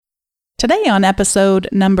Today on episode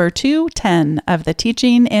number 210 of the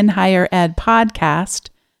Teaching in Higher Ed podcast,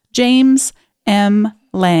 James M.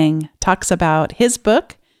 Lang talks about his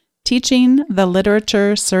book, Teaching the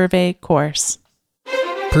Literature Survey Course.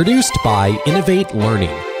 Produced by Innovate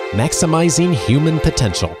Learning, maximizing human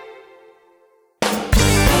potential.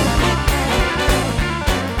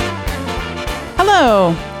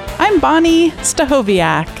 Hello, I'm Bonnie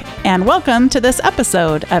Stachowiak, and welcome to this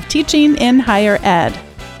episode of Teaching in Higher Ed.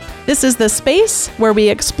 This is the space where we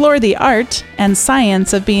explore the art and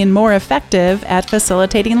science of being more effective at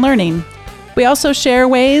facilitating learning. We also share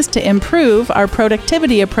ways to improve our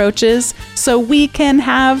productivity approaches so we can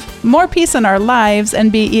have more peace in our lives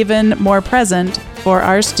and be even more present for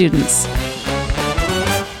our students.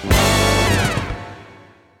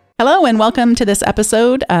 Hello and welcome to this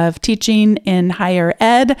episode of Teaching in Higher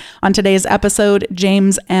Ed. On today's episode,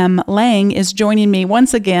 James M. Lang is joining me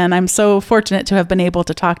once again. I'm so fortunate to have been able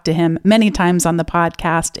to talk to him many times on the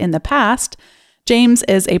podcast in the past. James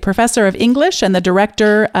is a professor of English and the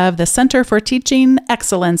director of the Center for Teaching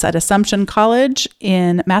Excellence at Assumption College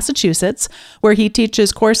in Massachusetts, where he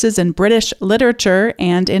teaches courses in British literature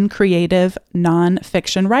and in creative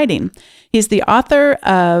nonfiction writing. He's the author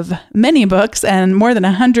of many books and more than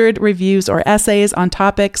 100 reviews or essays on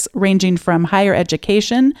topics ranging from higher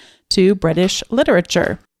education to British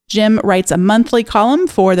literature. Jim writes a monthly column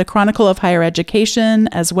for the Chronicle of Higher Education,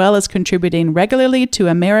 as well as contributing regularly to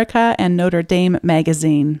America and Notre Dame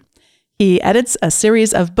magazine. He edits a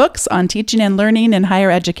series of books on teaching and learning in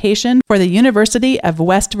higher education for the University of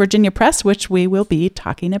West Virginia Press, which we will be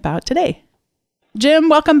talking about today. Jim,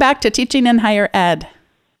 welcome back to Teaching in Higher Ed.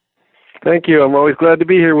 Thank you. I'm always glad to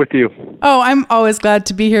be here with you. Oh, I'm always glad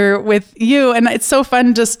to be here with you. And it's so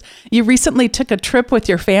fun. You recently took a trip with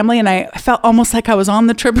your family, and I felt almost like I was on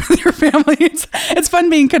the trip with your family. It's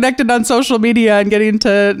fun being connected on social media and getting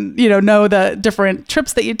to, know the different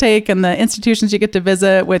trips that you take and the institutions you get to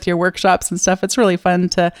visit with your workshops and stuff. It's really fun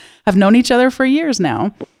to have known each other for years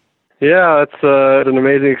now. Yeah, it's an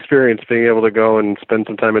amazing experience being able to go and spend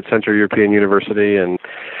some time at Central European University. And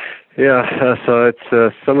so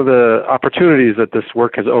it's some of the opportunities that this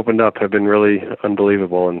work has opened up have been really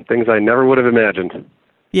unbelievable and things I never would have imagined.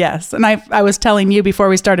 Yes. And I was telling you before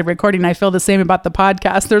we started recording, I feel the same about the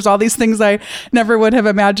podcast. There's all these things I never would have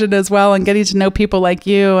imagined as well, and getting to know people like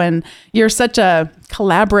you. And you're such a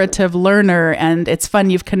collaborative learner, and it's fun.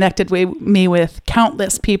 You've connected me with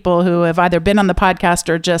countless people who have either been on the podcast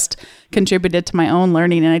or just contributed to my own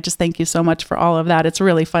learning. And I just thank you so much for all of that. It's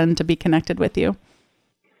really fun to be connected with you.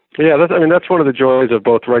 Yeah, that's one of the joys of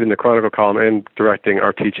both writing the Chronicle column and directing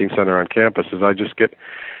our teaching center on campus is I just get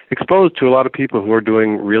exposed to a lot of people who are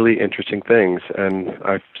doing really interesting things. And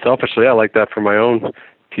I like that for my own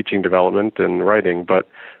teaching development and writing, but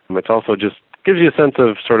it's also just gives you a sense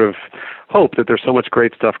of sort of hope that there's so much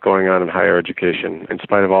great stuff going on in higher education, in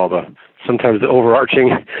spite of all sometimes the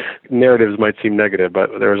overarching narratives might seem negative,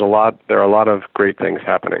 but there are a lot of great things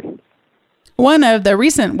happening. One of the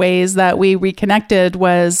recent ways that we reconnected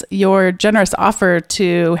was your generous offer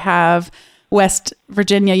to have West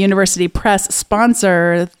Virginia University Press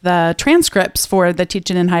sponsor the transcripts for the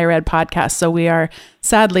Teaching in Higher Ed podcast. So we are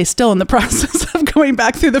sadly still in the process of going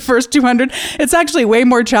back through the first 200. It's actually way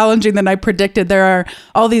more challenging than I predicted. There are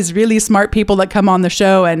all these really smart people that come on the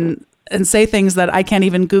show and say things that I can't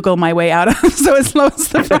even Google my way out of. So it slows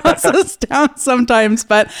the process down sometimes.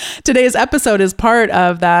 But today's episode is part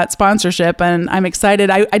of that sponsorship, and I'm excited.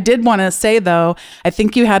 I did want to say, though, I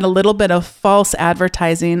think you had a little bit of false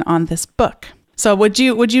advertising on this book. So would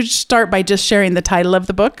you start by just sharing the title of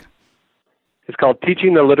the book? It's called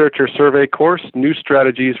Teaching the Literature Survey Course, New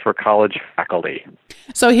Strategies for College Faculty.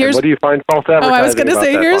 So here's... And what do you find false advertising? I was going to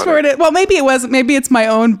say, here's where it is. Well, maybe it's my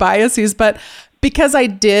own biases, but because I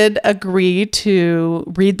did agree to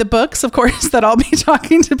read the books, of course, that I'll be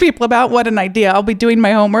talking to people about. What an idea. I'll be doing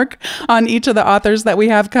my homework on each of the authors that we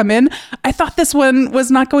have come in. I thought this one was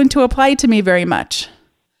not going to apply to me very much.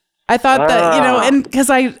 I thought that, and because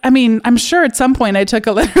I'm sure at some point I took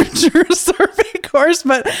a literature survey course,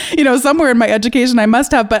 but, somewhere in my education I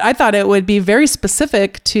must have, but I thought it would be very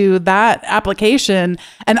specific to that application.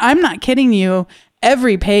 And I'm not kidding you.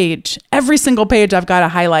 Every single page I've got a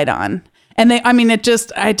highlight on. And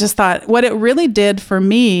I just thought what it really did for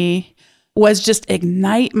me was just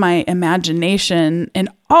ignite my imagination in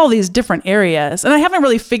all these different areas. And I haven't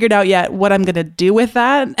really figured out yet what I'm going to do with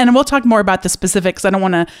that. And we'll talk more about the specifics. I don't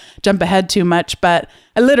want to jump ahead too much, but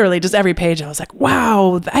I literally just every page I was like,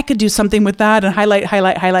 wow, I could do something with that and highlight.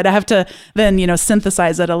 I have to then,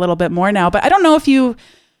 synthesize it a little bit more now. But I don't know if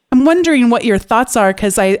I'm wondering what your thoughts are,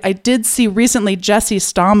 because I did see recently Jesse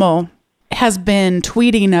Stommel has been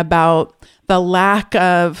tweeting about the lack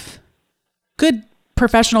of good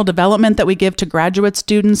professional development that we give to graduate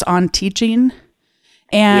students on teaching.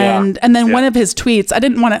 And then one of his tweets, I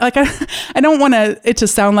didn't want to, I don't want it to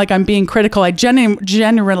sound like I'm being critical. I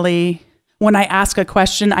generally, when I ask a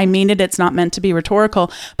question, I mean it. It's not meant to be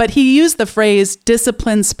rhetorical. But he used the phrase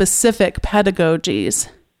discipline-specific pedagogies.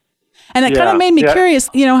 And it kind of made me curious,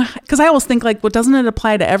 because I always think well, doesn't it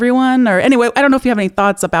apply to everyone? Or anyway, I don't know if you have any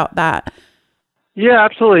thoughts about that. Yeah,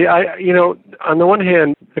 absolutely. On the one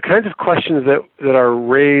hand, the kinds of questions that are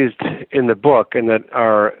raised in the book and that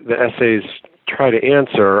the essays try to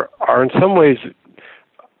answer are in some ways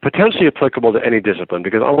potentially applicable to any discipline,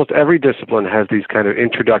 because almost every discipline has these kind of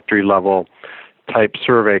introductory level type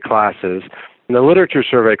survey classes. And the literature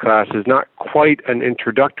survey class is not quite an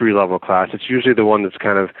introductory level class. It's usually the one that's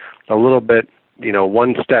kind of a little bit,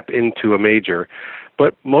 one step into a major.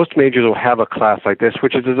 But most majors will have a class like this,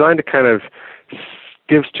 which is designed to kind of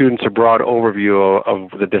give students a broad overview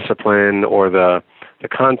of the discipline or the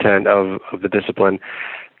content of the discipline.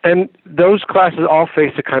 And those classes all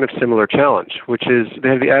face a kind of similar challenge, which is they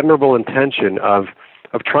have the admirable intention of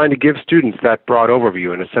trying to give students that broad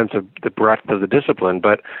overview and a sense of the breadth of the discipline.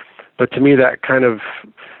 But to me, that kind of,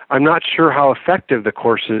 I'm not sure how effective the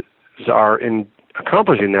courses are in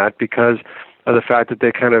accomplishing that, because of the fact that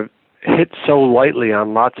they kind of hit so lightly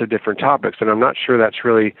on lots of different topics. And I'm not sure that's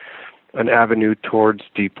really an avenue towards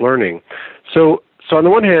deep learning. So on the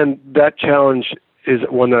one hand, that challenge is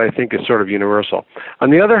one that I think is sort of universal.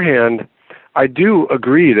 On the other hand, I do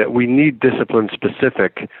agree that we need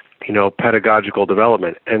discipline-specific, pedagogical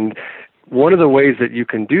development. And one of the ways that you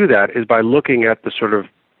can do that is by looking at the sort of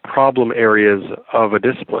problem areas of a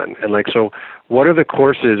discipline. And so what are the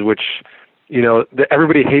courses which, that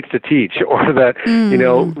everybody hates to teach, or that,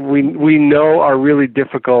 we know are really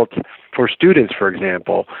difficult for students, for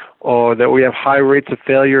example, or that we have high rates of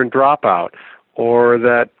failure and dropout, or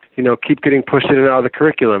that keep getting pushed in and out of the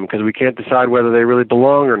curriculum because we can't decide whether they really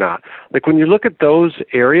belong or not. When you look at those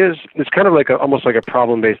areas, it's kind of almost like a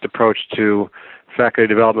problem-based approach to faculty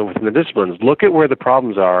development within the disciplines. Look at where the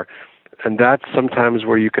problems are, and that's sometimes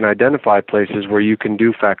where you can identify places where you can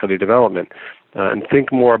do faculty development. And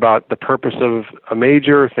think more about the purpose of a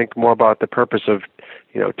major, think more about the purpose of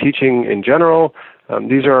teaching in general.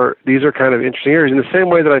 These are kind of interesting areas in the same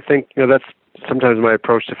way that I think that's sometimes my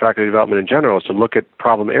approach to faculty development in general is to look at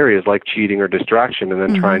problem areas like cheating or distraction and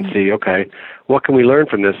then try and see, okay, what can we learn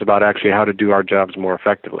from this about actually how to do our jobs more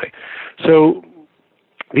effectively? So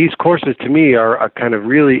these courses to me are a kind of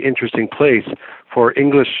really interesting place for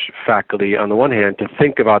English faculty on the one hand to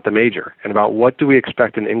think about the major and about what do we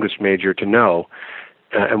expect an English major to know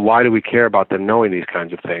and why do we care about them knowing these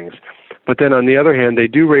kinds of things. But then on the other hand, they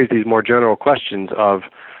do raise these more general questions of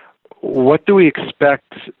what do we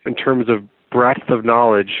expect in terms of breadth of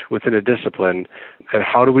knowledge within a discipline, and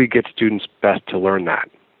how do we get students best to learn that?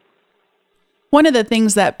 One of the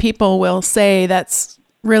things that people will say that's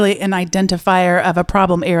really an identifier of a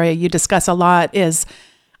problem area you discuss a lot is,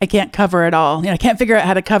 I can't cover it all. I can't figure out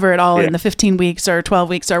how to cover it all in the 15 weeks or 12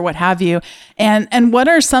 weeks or what have you. And what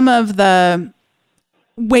are some of the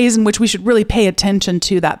ways in which we should really pay attention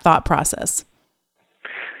to that thought process?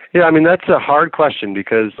 Yeah, that's a hard question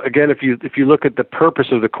because, again, if you look at the purpose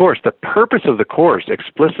of the course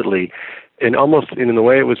explicitly, in the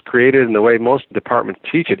way it was created and the way most departments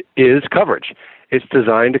teach it, is coverage. It's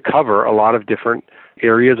designed to cover a lot of different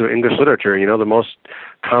areas of English literature. The most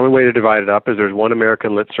common way to divide it up is there's one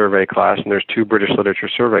American Lit survey class and there's two British literature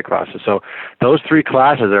survey classes. So those three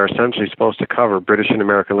classes are essentially supposed to cover British and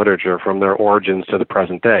American literature from their origins to the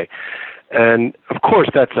present day. And of course,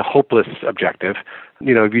 that's a hopeless objective.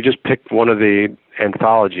 If you just pick one of the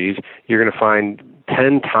anthologies, you're going to find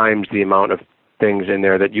 10 times the amount of things in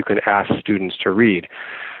there that you can ask students to read.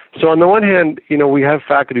 So on the one hand, we have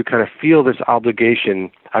faculty who kind of feel this obligation.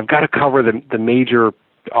 I've got to cover the major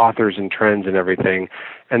authors and trends and everything.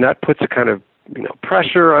 And that puts a kind of,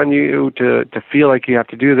 pressure on you to feel like you have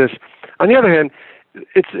to do this. On the other hand,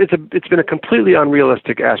 it's been a completely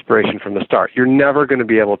unrealistic aspiration from the start. You're never going to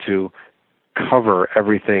be able to cover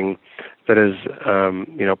everything that is,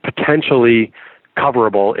 potentially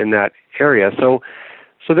coverable in that area. So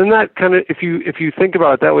then that kind of, if you think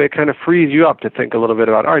about it that way, it kind of frees you up to think a little bit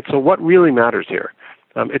about, all right, so what really matters here?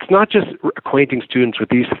 It's not just acquainting students with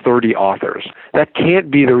these 30 authors. That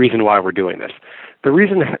can't be the reason why we're doing this. The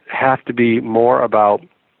reason has to be more about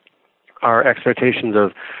our expectations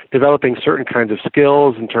of developing certain kinds of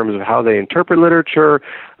skills in terms of how they interpret literature,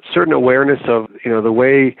 certain awareness of, the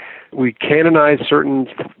way we canonize certain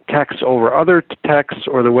texts over other texts,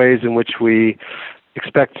 or the ways in which we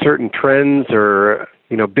expect certain trends or,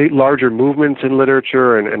 big, larger movements in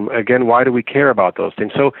literature, and again, why do we care about those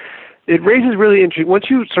things? So it raises really interesting, once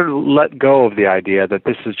you sort of let go of the idea that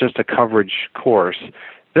this is just a coverage course,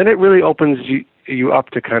 then it really opens you up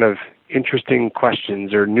to kind of interesting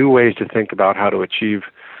questions or new ways to think about how to achieve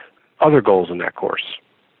other goals in that course.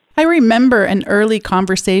 I remember an early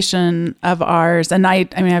conversation of ours, and I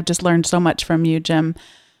mean, I've just learned so much from you, Jim,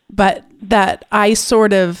 but that I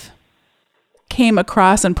sort of came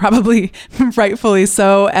across, and probably rightfully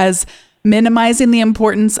so, as minimizing the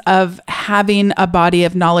importance of having a body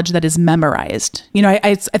of knowledge that is memorized.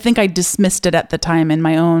 I think I dismissed it at the time in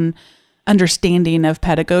my own understanding of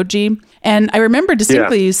pedagogy. And I remember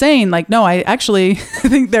distinctly you saying, like, no, I actually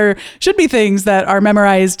think there should be things that are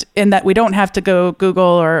memorized and that we don't have to go Google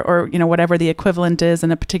or whatever the equivalent is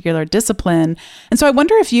in a particular discipline. And so I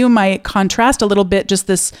wonder if you might contrast a little bit just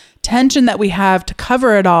this tension that we have to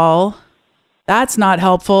cover it all. That's not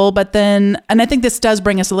helpful. But then, and I think this does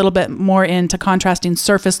bring us a little bit more into contrasting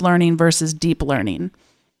surface learning versus deep learning.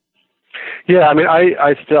 Yeah, I mean,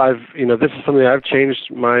 this is something I've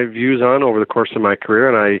changed my views on over the course of my career,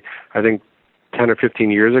 and I think 10 or 15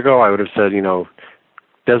 years ago, I would have said,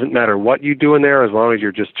 doesn't matter what you do in there as long as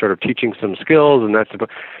you're just sort of teaching some skills, and that's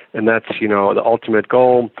the ultimate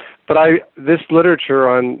goal. But this literature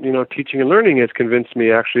on teaching and learning has convinced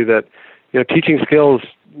me actually that teaching skills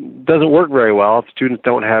doesn't work very well if students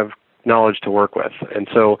don't have knowledge to work with, and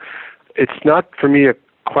so it's not for me a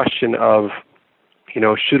question of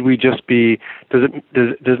should we just be,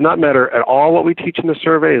 does not matter at all what we teach in the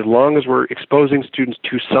survey, as long as we're exposing students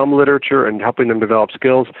to some literature and helping them develop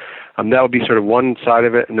skills. That would be sort of one side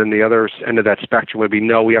of it, and then the other end of that spectrum would be,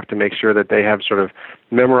 no, we have to make sure that they have sort of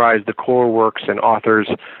memorized the core works and authors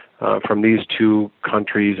from these two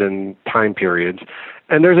countries and time periods.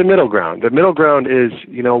 And there's a middle ground. The middle ground is,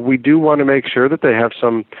 we do want to make sure that they have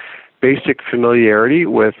some basic familiarity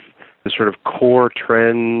with the sort of core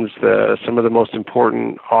trends, some of the most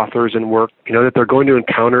important authors and work, that they're going to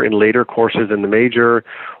encounter in later courses in the major,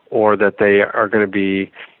 or that they are going to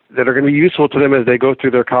be useful to them as they go through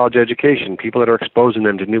their college education, people that are exposing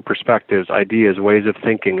them to new perspectives, ideas, ways of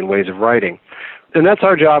thinking, and ways of writing. And that's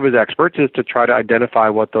our job as experts, is to try to identify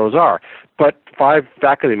what those are. But 5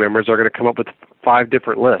 faculty members are going to come up with 5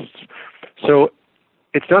 different lists. So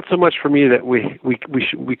it's not so much for me that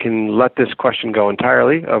we can let this question go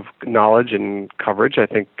entirely of knowledge and coverage, I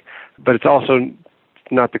think, but it's also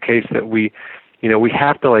not the case that we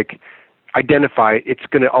have to identify it's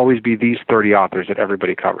going to always be these 30 authors that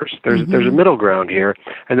everybody covers. There's a middle ground here,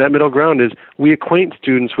 and that middle ground is we acquaint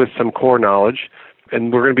students with some core knowledge,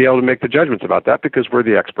 and we're going to be able to make the judgments about that because we're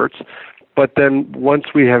the experts. But then once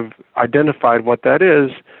we have identified what that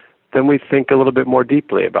is, then we think a little bit more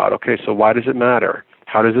deeply about, okay, so why does it matter?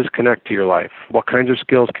 How does this connect to your life? What kinds of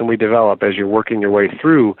skills can we develop as you're working your way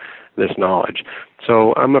through this knowledge?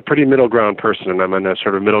 So I'm a pretty middle ground person, and I'm in a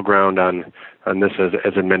sort of middle ground on this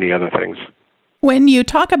as in many other things. When you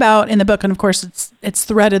talk about in the book, and of course it's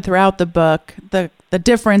threaded throughout the book, the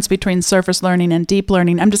difference between surface learning and deep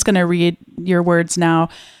learning, I'm just going to read your words now.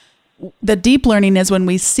 The deep learning is when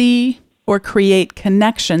we see or create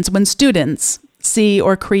connections, when students see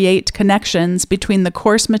or create connections between the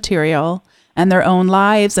course material and their own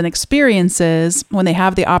lives and experiences, when they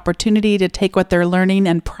have the opportunity to take what they're learning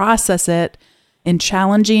and process it in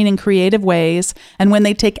challenging and creative ways, and when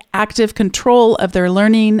they take active control of their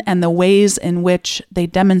learning and the ways in which they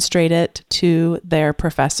demonstrate it to their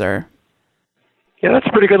professor. Yeah, that's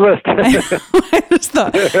a pretty good list. I just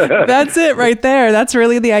thought, that's it right there. That's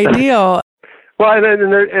really the ideal. Well,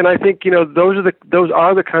 and I think those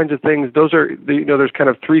are the kinds of things. Those are there's kind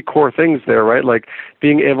of 3 core things there, right? Like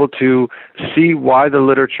being able to see why the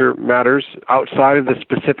literature matters outside of the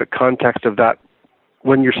specific context of that.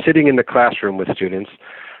 When you're sitting in the classroom with students,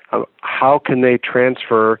 how can they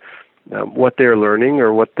transfer what they're learning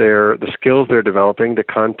or the skills they're developing to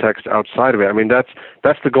context outside of it? I mean, that's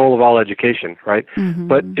the goal of all education, right? Mm-hmm.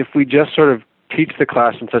 But if we just sort of teach the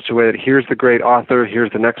class in such a way that here's the great author,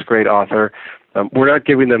 here's the next great author, we're not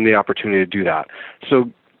giving them the opportunity to do that. So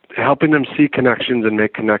helping them see connections and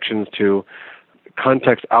make connections to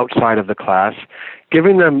context outside of the class,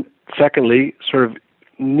 giving them, secondly, sort of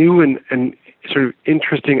new and sort of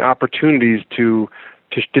interesting opportunities to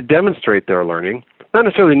demonstrate their learning. Not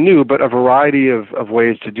necessarily new, but a variety of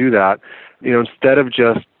ways to do that. Instead of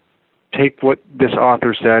just take what this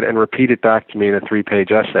author said and repeat it back to me in a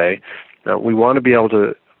 3-page essay, we want to be able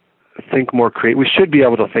to think more we should be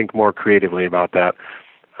able to think more creatively about that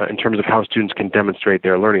in terms of how students can demonstrate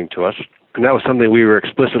their learning to us. And that was something we were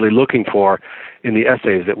explicitly looking for in the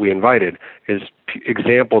essays that we invited, is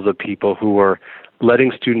examples of people who were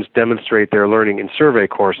letting students demonstrate their learning in survey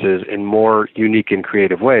courses in more unique and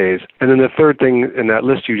creative ways. And then the third thing in that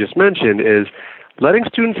list you just mentioned is letting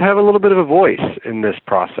students have a little bit of a voice in this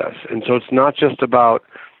process. And so it's not just about,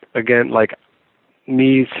 again, like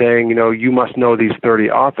me saying, you must know these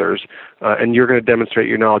 30 authors, and you're going to demonstrate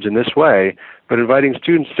your knowledge in this way, but inviting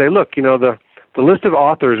students to say, look, the list of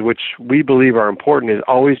authors which we believe are important is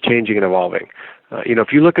always changing and evolving.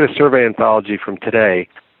 If you look at a survey anthology from today,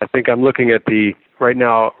 I think I'm looking at right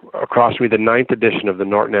now across me, the 9th edition of the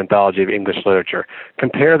Norton Anthology of English Literature.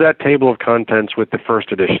 Compare that table of contents with the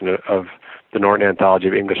first edition of the Norton Anthology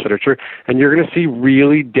of English Literature, and you're going to see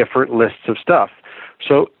really different lists of stuff.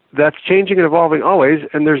 So that's changing and evolving always,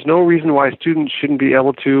 and there's no reason why students shouldn't be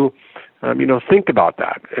able to think about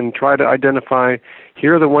that and try to identify,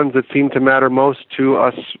 here are the ones that seem to matter most to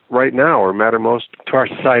us right now or matter most to our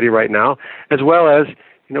society right now, as well as,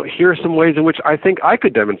 here are some ways in which I think I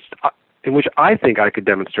could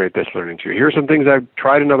demonstrate this learning to you. Here are some things I've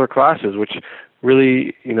tried in other classes which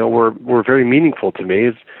really, were very meaningful to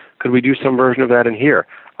me. Could we do some version of that in here?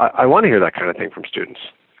 I want to hear that kind of thing from students.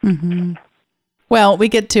 Mm-hmm. Well, we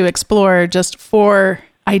get to explore just 4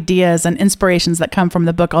 ideas and inspirations that come from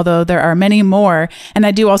the book, although there are many more. And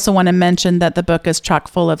I do also want to mention that the book is chock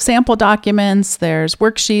full of sample documents. There's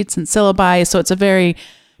worksheets and syllabi. So it's a very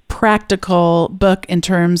practical book in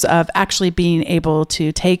terms of actually being able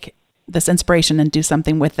to take this inspiration and do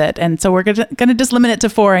something with it. And so we're going to just limit it to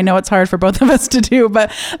 4. I know it's hard for both of us to do,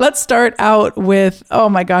 but let's start out with, oh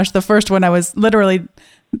my gosh, the first one I was literally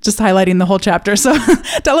just highlighting the whole chapter. So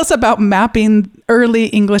tell us about mapping early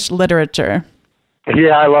English literature.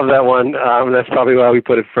 Yeah, I love that one. That's probably why we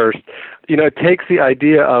put it first. It takes the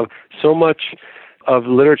idea of so much of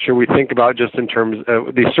literature we think about just in terms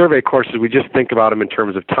of these survey courses, we just think about them in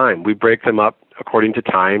terms of time. We break them up according to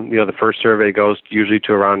time. The first survey goes usually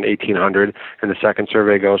to around 1800, and the second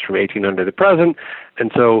survey goes from 1800 to present,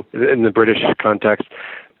 and so in the British context.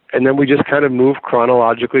 And then we just kind of move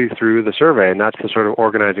chronologically through the survey, and that's the sort of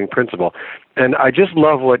organizing principle. And I just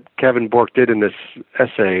love what Kevin Bork did in this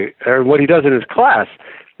essay, or what he does in his class,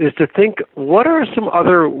 is to think, what are some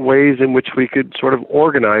other ways in which we could sort of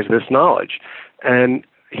organize this knowledge? And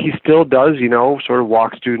he still does, sort of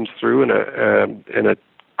walk students through in a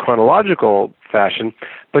chronological fashion,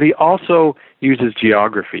 but he also uses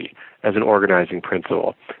geography as an organizing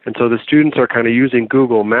principle. And so the students are kind of using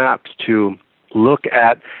Google Maps to look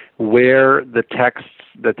at where the texts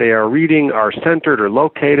that they are reading are centered or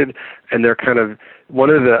located, and they're kind of, one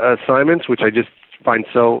of the assignments, which I just find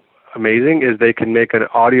so amazing, is they can make an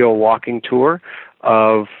audio walking tour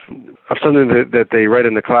of something that they read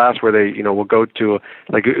in the class, where they, will go to,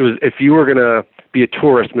 like, it was, if you were going to be a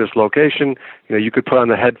tourist in this location, you could put on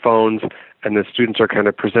the headphones, and the students are kind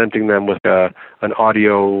of presenting them with an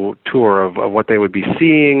audio tour of what they would be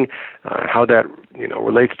seeing, how that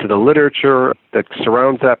relates to the literature that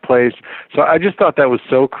surrounds that place. So I just thought that was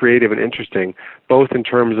so creative and interesting, both in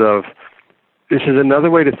terms of, this is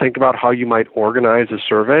another way to think about how you might organize a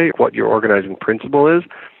survey, what your organizing principle is,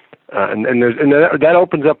 and that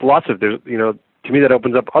opens up lots of, to me that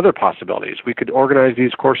opens up other possibilities. We could organize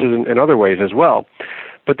these courses in other ways as well.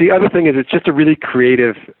 But the other thing is, it's just a really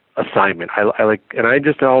creative assignment. I like, and I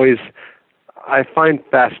just always, I find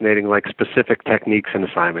fascinating, like, specific techniques and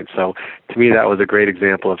assignments. So to me, that was a great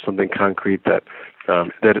example of something concrete that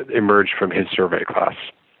emerged from his survey class.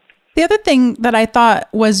 The other thing that I thought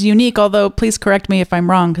was unique, although please correct me if I'm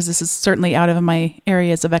wrong, because this is certainly out of my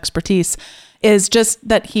areas of expertise, is just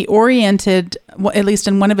that he oriented, at least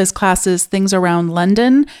in one of his classes, things around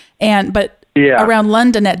London, around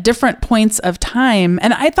London at different points of time.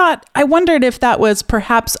 And I wondered if that was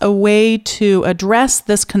perhaps a way to address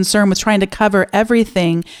this concern with trying to cover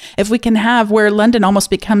everything. If we can have where London almost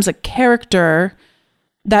becomes a character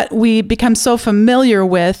that we become so familiar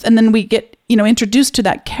with, and then we get, introduced to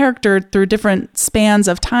that character through different spans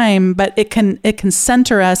of time, but it can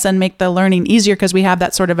center us and make the learning easier because we have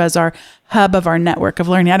that sort of as our hub of our network of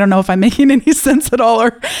learning. I don't know if I'm making any sense at all,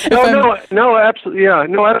 or no, absolutely, yeah,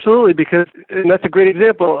 no, absolutely, because, and that's a great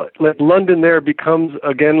example. Like, London there becomes,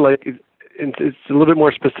 again, like, it's a little bit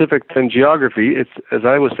more specific than geography. It's, as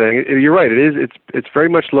I was saying, you're right. It is. It's very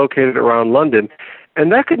much located around London. And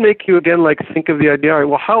that could make you, again, like, think of the idea, all right,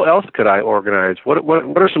 well, how else could I organize? What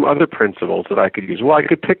are some other principles that I could use? Well, I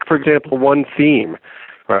could pick, for example, one theme,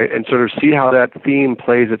 right, and sort of see how that theme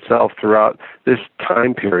plays itself throughout this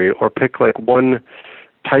time period, or pick, like, one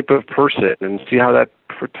type of person and see how that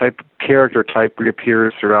character type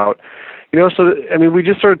reappears throughout. So, I mean, we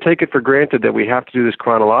just sort of take it for granted that we have to do this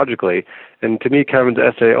chronologically. And to me, Kevin's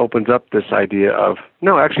essay opens up this idea of,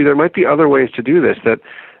 no, actually, there might be other ways to do this that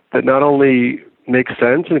not only make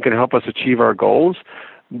sense and can help us achieve our goals,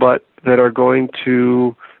 but that are going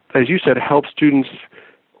to, as you said, help students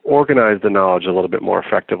organize the knowledge a little bit more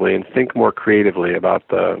effectively and think more creatively about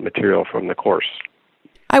the material from the course.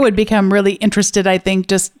 I would become really interested, I think,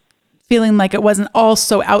 just feeling like it wasn't all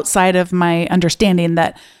so outside of my understanding,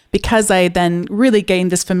 that because I then really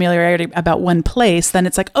gained this familiarity about one place, then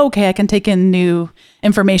it's like, okay, I can take in new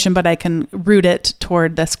information, but I can root it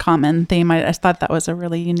toward this common theme. I thought that was a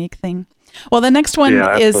really unique thing. Well, the next one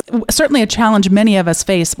is certainly a challenge many of us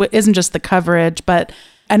face. It isn't just the coverage,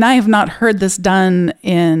 and I have not heard this done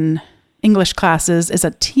in English classes, is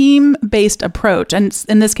a team-based approach, and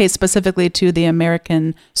in this case specifically to the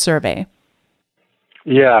American Survey.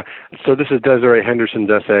 Yeah, so this is Desiree Henderson's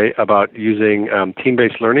essay about using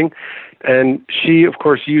team-based learning, and she, of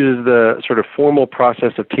course, uses the sort of formal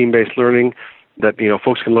process of team-based learning that,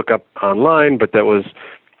 folks can look up online, but that was,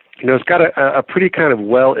 it's got a pretty kind of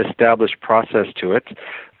well-established process to it.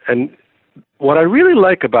 And what I really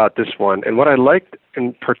like about this one, and what I liked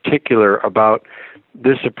in particular about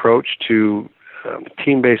this approach to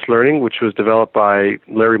team-based learning, which was developed by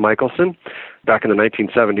Larry Michelson back in the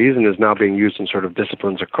 1970s and is now being used in sort of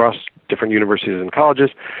disciplines across different universities and colleges.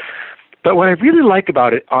 But what I really like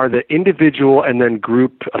about it are the individual and then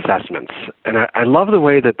group assessments. And I love the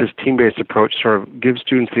way that this team-based approach sort of gives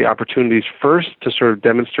students the opportunities first to sort of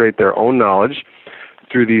demonstrate their own knowledge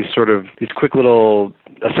through these quick little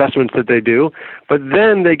assessments that they do, but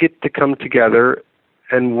then they get to come together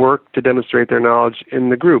and work to demonstrate their knowledge in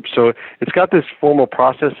the group. So it's got this formal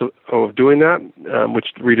process of doing that, which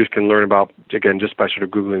readers can learn about, again, just by sort of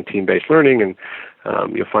Googling team-based learning, and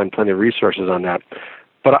you'll find plenty of resources on that.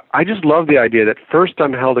 But I just love the idea that first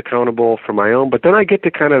I'm held accountable for my own, but then I get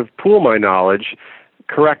to kind of pool my knowledge,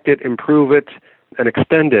 correct it, improve it, and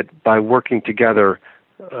extend it by working together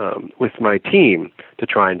with my team to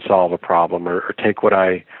try and solve a problem, or take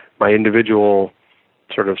my individual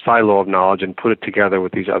sort of silo of knowledge and put it together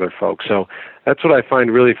with these other folks. So that's what I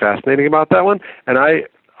find really fascinating about that one. And I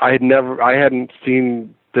hadn't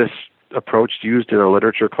seen this approach used in a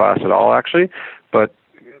literature class at all, actually, but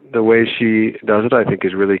the way she does it, I think,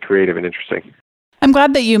 is really creative and interesting. I'm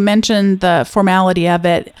glad that you mentioned the formality of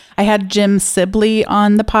it. I had Jim Sibley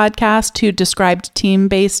on the podcast who described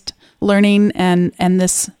team-based learning and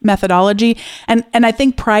this methodology. And I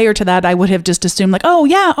think prior to that, I would have just assumed like,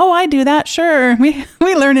 I do that. Sure. We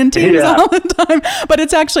learn in teams all the time, but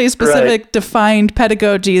it's actually a specific defined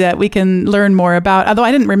pedagogy that we can learn more about. Although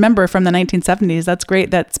I didn't remember from the 1970s. That's great.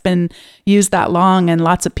 That's been used that long, and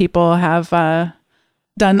lots of people have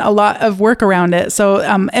done a lot of work around it. So,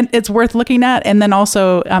 and it's worth looking at. And then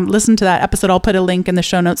also listen to that episode. I'll put a link in the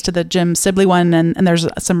show notes to the Jim Sibley one. And there's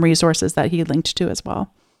some resources that he linked to as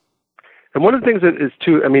well. And one of the things that is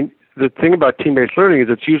too, the thing about team-based learning is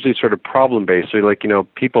it's usually sort of problem-based. So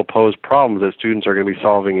people pose problems that students are going to be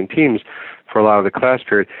solving in teams for a lot of the class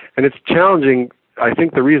period. And it's challenging. I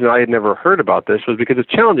think the reason I had never heard about this was because it's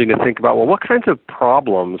challenging to think about, well, what kinds of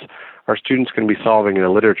problems are students going to be solving in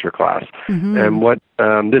a literature class? Mm-hmm. And what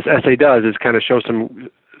this essay does is kind of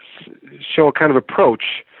show a kind of approach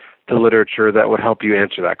to literature that would help you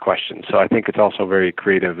answer that question. So I think it's also very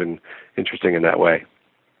creative and interesting in that way.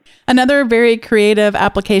 Another very creative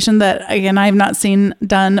application that, again, I have not seen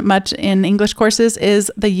done much in English courses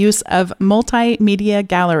is the use of multimedia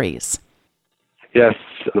galleries. Yes,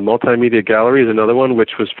 the multimedia gallery is another one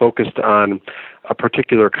which was focused on a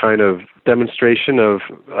particular kind of demonstration of,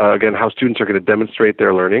 again, how students are going to demonstrate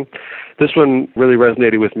their learning. This one really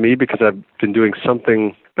resonated with me because I've been doing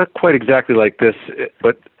something not quite exactly like this,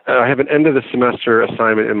 but I have an end-of-the-semester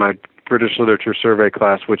assignment in my British Literature Survey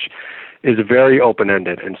class, which is very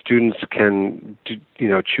open-ended, and students can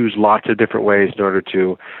choose lots of different ways in order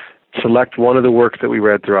to select one of the works that we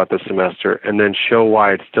read throughout the semester and then show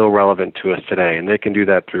why it's still relevant to us today. And they can do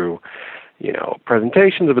that through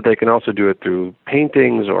presentations, but they can also do it through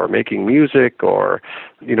paintings or making music or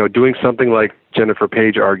doing something like Jennifer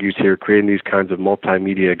Page argues here, creating these kinds of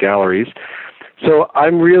multimedia galleries. So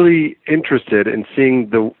I'm really interested in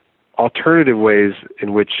seeing the alternative ways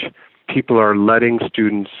in which people are letting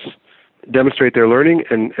students demonstrate their learning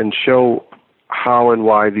and show how and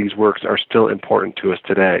why these works are still important to us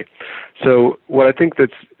today. So what I think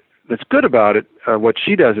that's good about it, what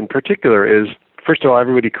she does in particular, is first of all,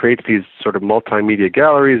 everybody creates these sort of multimedia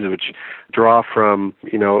galleries which draw from,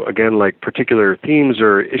 again, like particular themes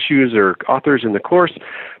or issues or authors in the course.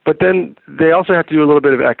 But then they also have to do a little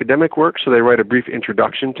bit of academic work, so they write a brief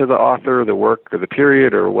introduction to the author, the work, or the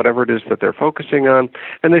period, or whatever it is that they're focusing on.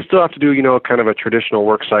 And they still have to do, kind of a traditional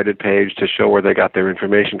works cited page to show where they got their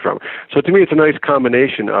information from. So to me, it's a nice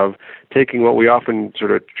combination of taking what we often sort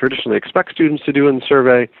of traditionally expect students to do in the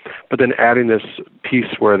survey, but then adding this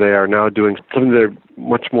piece where they are now doing something they're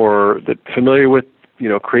much more familiar with,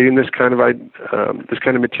 creating this kind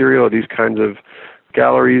of material, these kinds of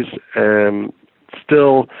galleries, and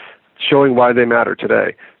still showing why they matter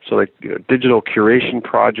today. So like digital curation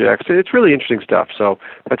projects, it's really interesting stuff. So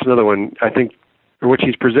that's another one I think which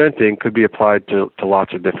he's presenting could be applied to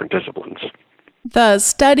lots of different disciplines. The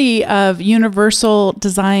study of universal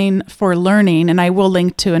design for learning, and I will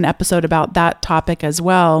link to an episode about that topic as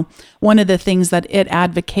well. One of the things that it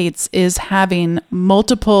advocates is having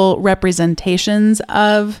multiple representations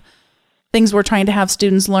of things we're trying to have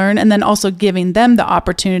students learn, and then also giving them the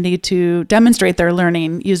opportunity to demonstrate their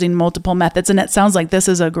learning using multiple methods. And it sounds like this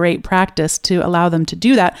is a great practice to allow them to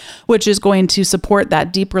do that, which is going to support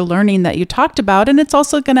that deeper learning that you talked about. And it's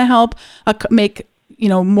also going to help make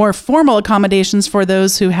more formal accommodations for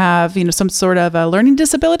those who have, some sort of a learning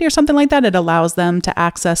disability or something like that. It allows them to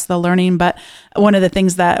access the learning. But one of the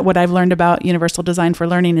things what I've learned about universal design for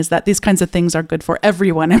learning is that these kinds of things are good for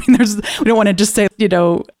everyone. I mean, we don't want to just say,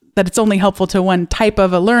 that it's only helpful to one type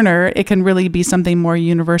of a learner. It can really be something more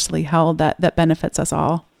universally held that benefits us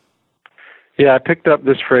all. Yeah, I picked up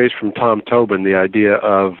this phrase from Tom Tobin, the idea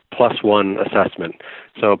of +1 assessment.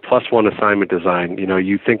 So +1 assignment design.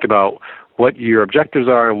 You think about what your objectives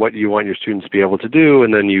are and what you want your students to be able to do,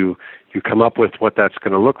 and then you come up with what that's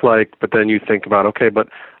going to look like, but then you think about, okay, but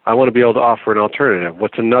I want to be able to offer an alternative.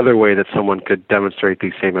 What's another way that someone could demonstrate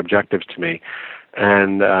these same objectives to me?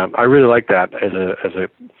 And I really like that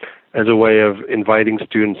as a way of inviting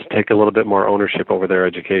students to take a little bit more ownership over their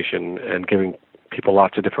education and giving people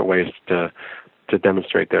lots of different ways to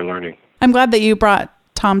demonstrate their learning. I'm glad that you brought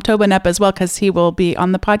Tom Tobin up as well, because he will be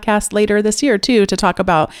on the podcast later this year too, to talk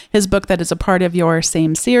about his book that is a part of your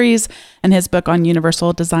same series and his book on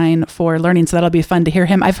universal design for learning. So that'll be fun to hear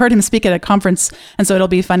him. I've heard him speak at a conference, and so it'll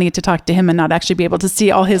be funny to talk to him and not actually be able to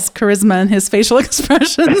see all his charisma and his facial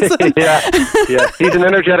expressions. Yeah, he's an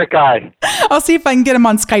energetic guy. I'll see if I can get him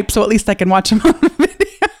on Skype so at least I can watch him on the video.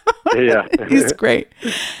 Yeah. He's great.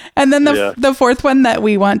 And then the fourth one that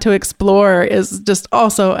we want to explore is just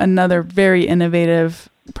also another very innovative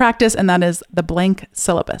practice, and that is the blank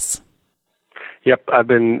syllabus. Yep, I've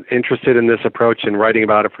been interested in this approach and writing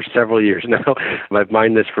about it for several years now. I've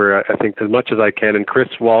mined this for, I think, as much as I can, and Chris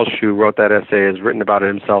Walsh, who wrote that essay, has written about it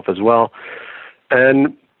himself as well.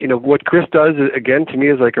 And what Chris does, again, to me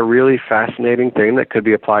is like a really fascinating thing that could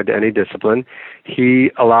be applied to any discipline.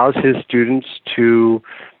 He allows his students to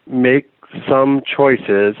make some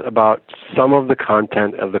choices about some of the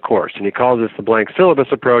content of the course. And he calls this the blank syllabus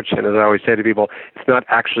approach. And as I always say to people, it's not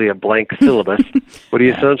actually a blank syllabus. What he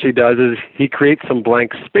essentially does is he creates some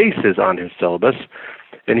blank spaces on his syllabus,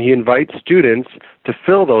 and he invites students to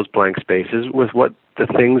fill those blank spaces with the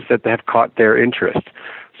things that have caught their interest.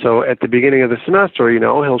 So at the beginning of the semester,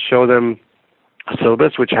 he'll show them a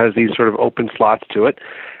syllabus which has these sort of open slots to it.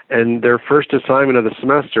 And their first assignment of the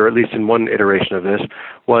semester, at least in one iteration of this,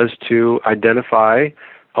 was to identify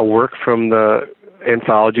a work from the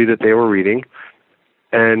anthology that they were reading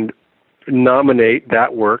and nominate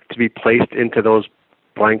that work to be placed into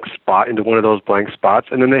into one of those blank spots.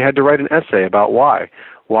 And then they had to write an essay about why.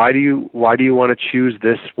 Why do you want to choose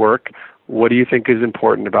this work? What do you think is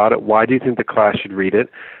important about it? Why do you think the class should read it?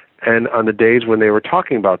 And on the days when they were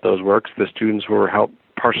talking about those works, the students were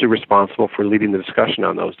partially responsible for leading the discussion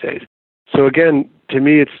on those days. So again, to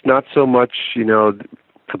me, it's not so much,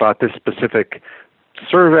 about this specific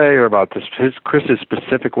survey or about Chris's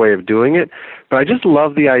specific way of doing it, but I just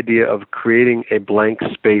love the idea of creating a blank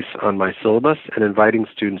space on my syllabus and inviting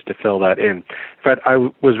students to fill that in. In fact, I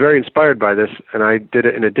was very inspired by this, and I did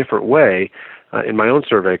it in a different way in my own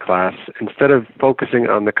survey class. Instead of focusing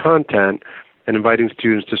on the content and inviting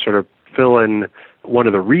students to sort of fill in one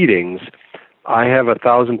of the readings, I have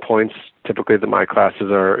 1,000 points. Typically, my classes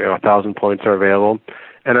are 1,000 points are available,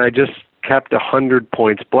 and I just kept 100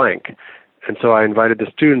 points blank. And so I invited the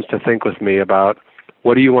students to think with me about,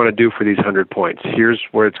 what do you want to do for these 100 points? Here's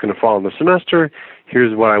where it's going to fall in the semester.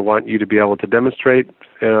 Here's what I want you to be able to demonstrate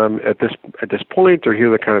at this point, or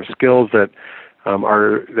here are the kind of skills that I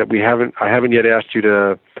haven't yet asked you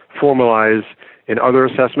to formalize in other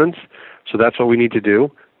assessments. So that's what we need to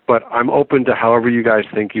do. But I'm open to however you guys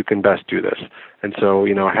think you can best do this. And so,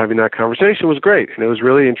 having that conversation was great. And it was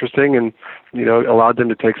really interesting and, allowed them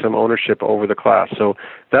to take some ownership over the class. So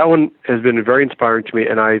that one has been very inspiring to me,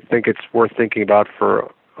 and I think it's worth thinking about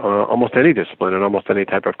for almost any discipline and almost any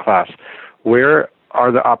type of class. Where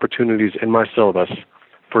are the opportunities in my syllabus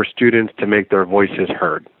for students to make their voices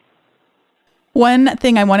heard? One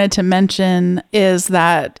thing I wanted to mention is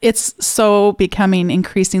that it's so becoming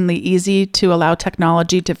increasingly easy to allow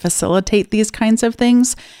technology to facilitate these kinds of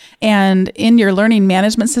things. And in your learning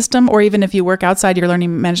management system, or even if you work outside your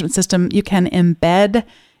learning management system, you can embed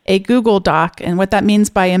a Google Doc. And what that means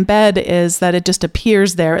by embed is that it just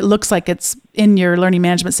appears there. It looks like it's in your learning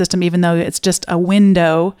management system, even though it's just a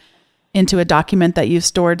window into a document that you've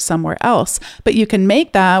stored somewhere else. But you can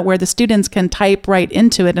make that where the students can type right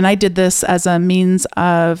into it. And I did this as a means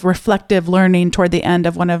of reflective learning toward the end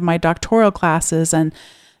of one of my doctoral classes. And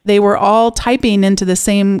they were all typing into the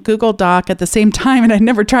same Google Doc at the same time, and I'd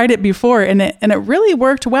never tried it before. And it really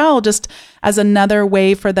worked well, just as another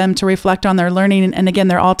way for them to reflect on their learning. And again,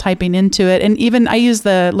 they're all typing into it. And even I use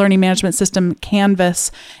the learning management system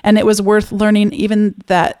Canvas, and it was worth learning even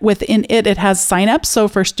that within it has signups. So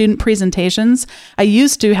for student presentations, I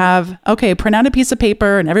used to have, print out a piece of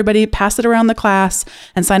paper and everybody pass it around the class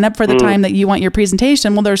and sign up for the time that you want your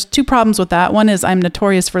presentation. Well, there's two problems with that. One is I'm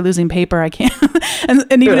notorious for losing paper. I can't.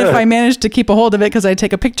 and even if I manage to keep a hold of it because I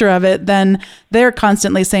take a picture of it, then they're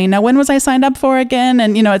constantly saying, now, when was I signed up for again?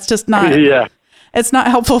 And, it's just not. Yeah. It's not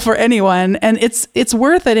helpful for anyone. And it's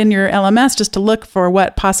worth it in your LMS just to look for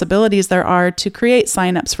what possibilities there are to create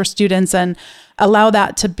signups for students and allow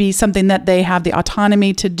that to be something that they have the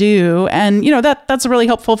autonomy to do. And, that's really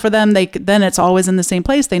helpful for them. Then it's always in the same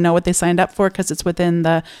place. They know what they signed up for because it's within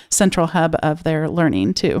the central hub of their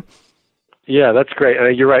learning too. Yeah, that's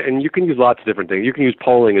great. You're right. And you can use lots of different things. You can use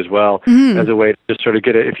polling as well as a way to just sort of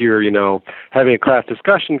get it. If you're, having a class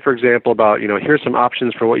discussion, for example, about, here's some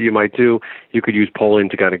options for what you might do, you could use polling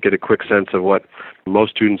to kind of get a quick sense of what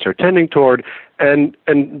most students are tending toward. And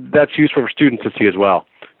that's useful for students to see as well,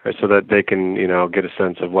 right? So that they can, get a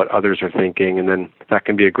sense of what others are thinking. And then that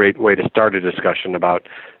can be a great way to start a discussion about,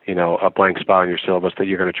 a blank spot in your syllabus that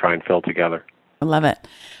you're going to try and fill together. I love it.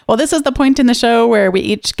 Well, this is the point in the show where we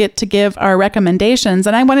each get to give our recommendations.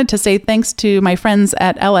 And I wanted to say thanks to my friends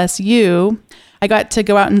at LSU. I got to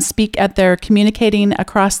go out and speak at their Communicating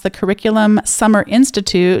Across the Curriculum Summer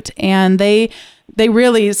Institute. And they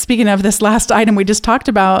really, speaking of this last item we just talked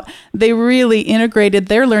about, they really integrated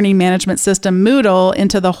their learning management system, Moodle,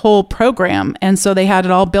 into the whole program. And so they had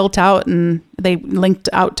it all built out, and they linked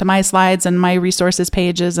out to my slides and my resources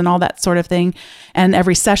pages and all that sort of thing. And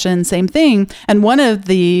every session, same thing. And one of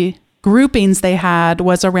the groupings they had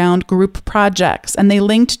was around group projects. And they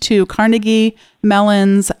linked to Carnegie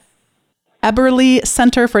Mellon's Eberly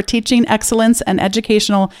Center for Teaching Excellence and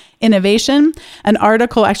Educational Innovation, an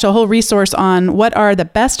article, actually a whole resource on what are the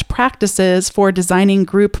best practices for designing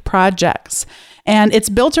group projects. And it's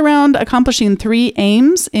built around accomplishing 3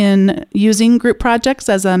 aims in using group projects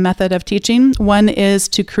as a method of teaching. One is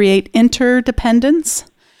to create interdependence.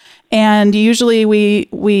 And usually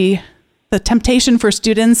the temptation for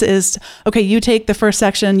students is, you take the first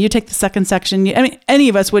section, you take the second section. Any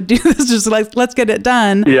of us would do this, just like, let's get it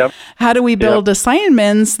done. Yep. How do we build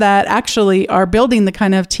assignments that actually are building the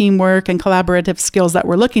kind of teamwork and collaborative skills that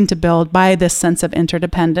we're looking to build by this sense of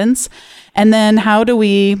interdependence? And then how do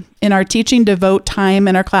we, in our teaching, devote time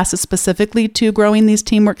in our classes specifically to growing these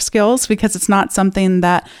teamwork skills? Because it's not something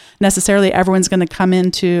that necessarily everyone's going to come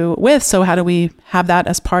into with. So how do we have that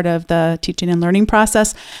as part of the teaching and learning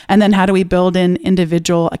process? And then how do we build in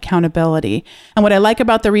individual accountability? And what I like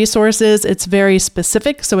about the resources, it's very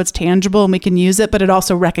specific, so it's tangible and we can use it, but it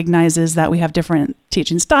also recognizes that we have different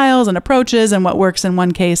teaching styles and approaches, and what works in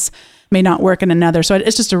one case may not work in another. So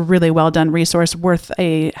it's just a really well done resource, worth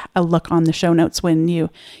a look on the show notes when you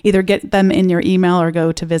either get them in your email or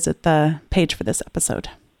go to visit the page for this episode.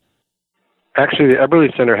 Actually, the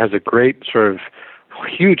Eberly Center has a great sort of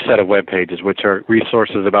huge set of web pages, which are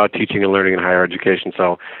resources about teaching and learning in higher education.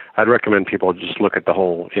 So I'd recommend people just look at the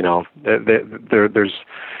whole, there's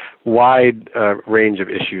wide range of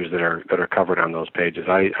issues that are covered on those pages.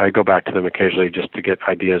 I go back to them occasionally just to get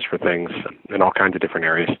ideas for things in all kinds of different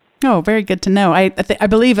areas. Oh, very good to know. I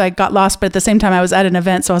believe I got lost, but at the same time I was at an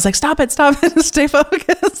event, so I was like, stop it, stay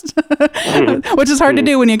focused, which is hard to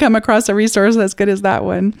do when you come across a resource as good as that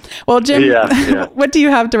one. Well, Jim, what do you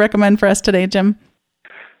have to recommend for us today, Jim?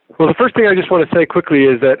 Well, the first thing I just want to say quickly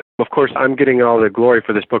is that, of course, I'm getting all the glory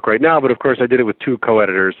for this book right now, but of course I did it with 2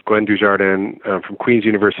 co-editors, Gwen Dujardin from Queen's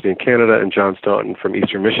University in Canada and John Stoughton from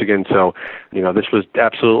Eastern Michigan. So, this was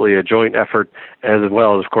absolutely a joint effort, as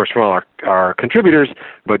well as, of course, from all our contributors.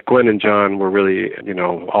 But Gwen and John were really,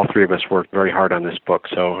 all 3 of us worked very hard on this book.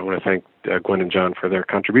 So I want to thank Gwen and John for their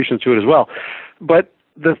contributions to it as well. But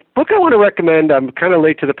The book I want to recommend, I'm kind of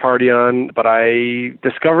late to the party on, but I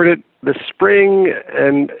discovered it this spring,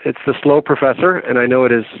 and it's The Slow Professor, and I know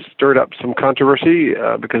it has stirred up some controversy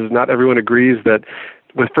because not everyone agrees that,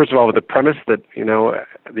 first of all, with the premise that,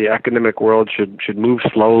 the academic world should move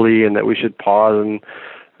slowly and that we should pause and,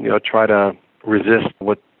 try to resist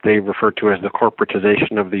what they refer to as the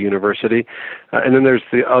corporatization of the university. And then there's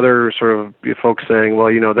the other sort of folks saying,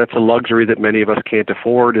 well, that's a luxury that many of us can't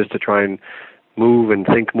afford, is to try and move and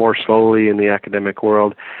think more slowly in the academic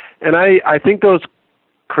world. And I think those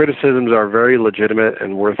criticisms are very legitimate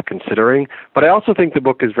and worth considering, but I also think the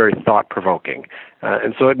book is very thought-provoking.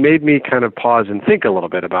 And so it made me kind of pause and think a little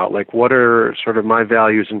bit about, what are sort of my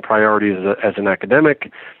values and priorities as an academic?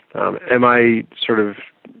 Am I sort of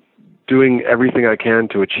doing everything I can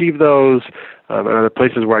to achieve those? And other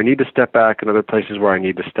places where I need to step back and other places where I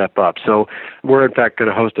need to step up. So we're, in fact, going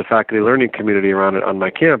to host a faculty learning community around it on my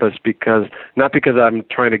campus, not because I'm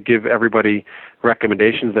trying to give everybody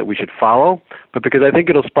recommendations that we should follow, but because I think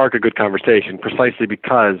it'll spark a good conversation, precisely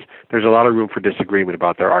because there's a lot of room for disagreement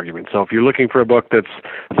about their arguments. So if you're looking for a book that's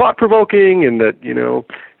thought-provoking and that,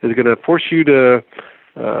 is going to force you to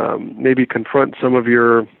maybe confront some of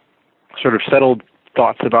your sort of settled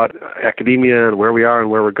thoughts about academia and where we are and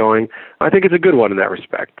where we're going, I think it's a good one in that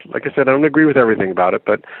respect. Like I said, I don't agree with everything about it,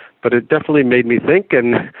 but it definitely made me think,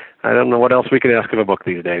 and I don't know what else we can ask of a book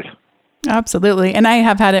these days. Absolutely. And I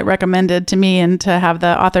have had it recommended to me and to have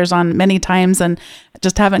the authors on many times and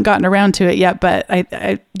just haven't gotten around to it yet. But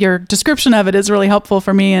your description of it is really helpful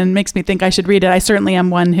for me and makes me think I should read it. I certainly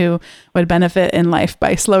am one who would benefit in life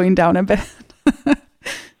by slowing down a bit.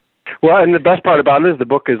 Well, and the best part about it is the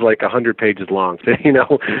book is like 100 pages long, so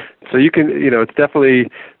you can, it's definitely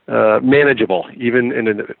manageable, even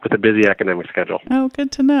with a busy academic schedule. Oh,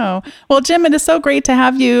 good to know. Well, Jim, it is so great to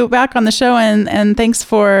have you back on the show, and thanks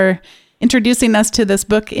for introducing us to this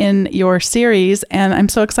book in your series. And I'm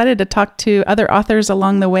so excited to talk to other authors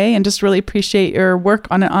along the way and just really appreciate your work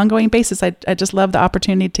on an ongoing basis. I just love the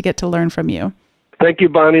opportunity to get to learn from you. Thank you,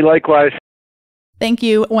 Bonnie. Likewise. Thank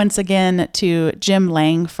you once again to Jim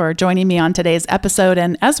Lang for joining me on today's episode.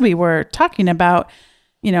 And as we were talking about,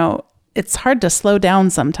 it's hard to slow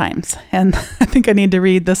down sometimes. And I think I need to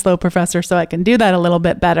read The Slow Professor so I can do that a little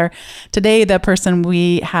bit better. Today, the person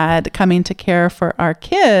we had coming to care for our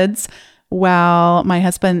kids while my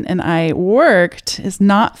husband and I worked is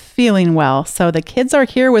not feeling well. So the kids are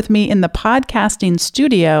here with me in the podcasting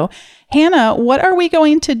studio. Hannah, what are we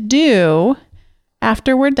going to do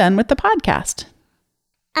after we're done with the podcast?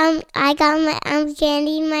 I'm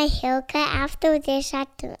getting my haircut after this at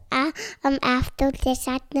the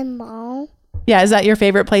mall. Yeah, is that your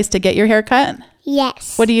favorite place to get your hair cut?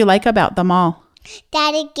 Yes. What do you like about the mall?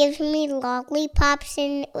 That it gives me lollipops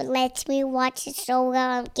and lets me watch it so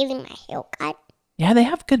while I'm getting my haircut. Yeah, they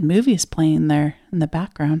have good movies playing there in the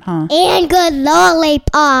background, huh? And good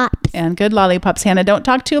lollipops. And good lollipops. Hannah, don't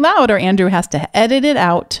talk too loud or Andrew has to edit it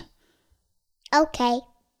out. Okay.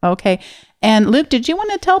 Okay. And Luke, did you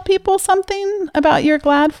want to tell people something about your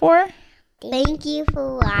GLAD for? Thank you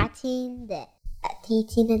for watching the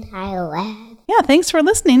Teaching in Higher Ed. Yeah, thanks for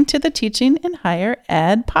listening to the Teaching in Higher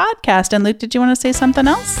Ed podcast. And Luke, did you want to say something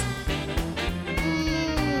else?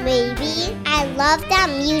 Maybe. I love that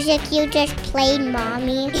music you just played,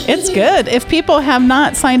 Mommy. It's good. If people have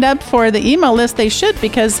not signed up for the email list, they should,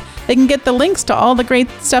 because they can get the links to all the great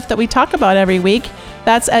stuff that we talk about every week.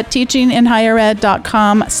 That's at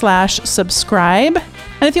teachinginhighered.com/subscribe.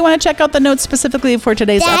 And if you want to check out the notes specifically for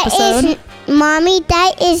today's episode. Mommy,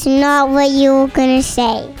 that is not what you were going to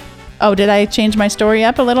say. Oh, did I change my story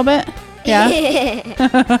up a little bit? Yeah.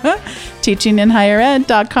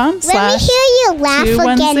 teachinginhighered.com/210. Let me hear you laugh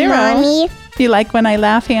again, Mommy. Do you like when I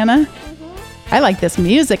laugh, Hannah? I like this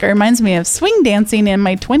music. It reminds me of swing dancing in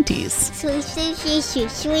my 20s. Swing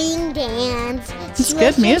dance. It's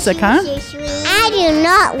good music, huh? I do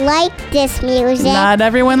not like this music. Not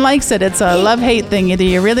everyone likes it. It's a love-hate thing. Either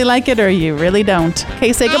you really like it or you really don't.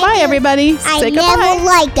 Okay, say goodbye, everybody. I never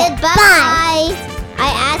liked it. Bye.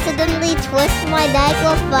 I accidentally twist my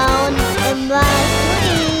microphone and my